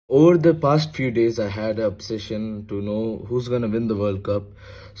over the past few days, I had an obsession to know who's gonna win the World Cup.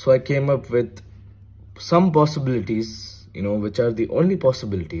 So I came up with some possibilities, which are the only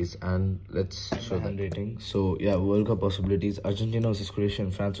possibilities, and let's show the rating. So yeah, World Cup possibilities: Argentina versus Croatia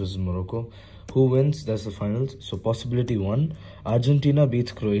and France versus Morocco. Who wins? That's the finals. So possibility 1: Argentina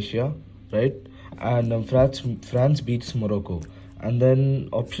beats Croatia, right? And France beats Morocco. And then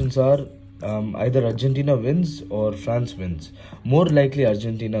options are either Argentina wins or France wins. More likely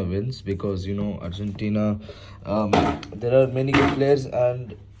Argentina wins, because Argentina, there are many good players,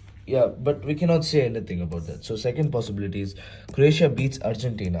 and yeah, but we cannot say anything about that. So second possibility is Croatia beats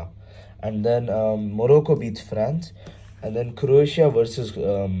Argentina, and then Morocco beats France, and then Croatia versus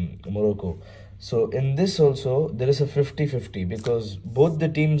Morocco. So in this also there is a 50-50, because both the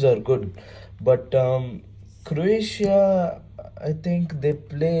teams are good, but Croatia, I think they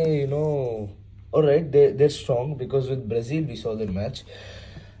play, all right, they're strong, because with Brazil we saw their match,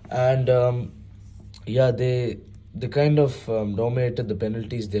 and yeah, they kind of dominated the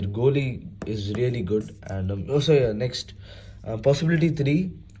penalties. Their goalie is really good, and also yeah, next possibility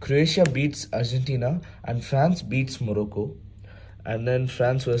 3: Croatia beats Argentina and France beats Morocco, and then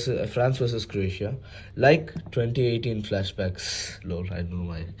France versus Croatia, like 2018 flashbacks. Lol, I don't know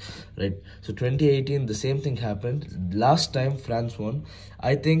why, right? So 2018, the same thing happened. Last time France won.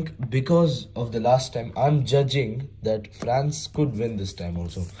 I think because of the last time, I'm judging that France could win this time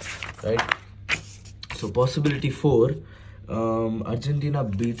also, right? So possibility 4, Argentina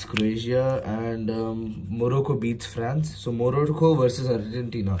beats Croatia and Morocco beats France. So Morocco versus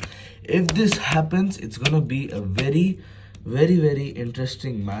Argentina. If this happens, it's gonna be a very, very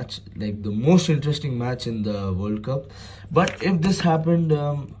interesting match, like the most interesting match in the World Cup. But if this happened,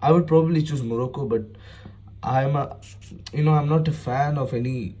 I would probably choose Morocco, but I'm not a fan of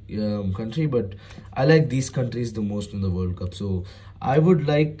any country, but I like these countries the most in the World Cup. So I would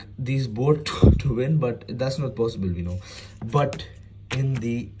like these both to win, but that's not possible, But in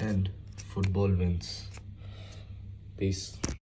the end, football wins. Peace.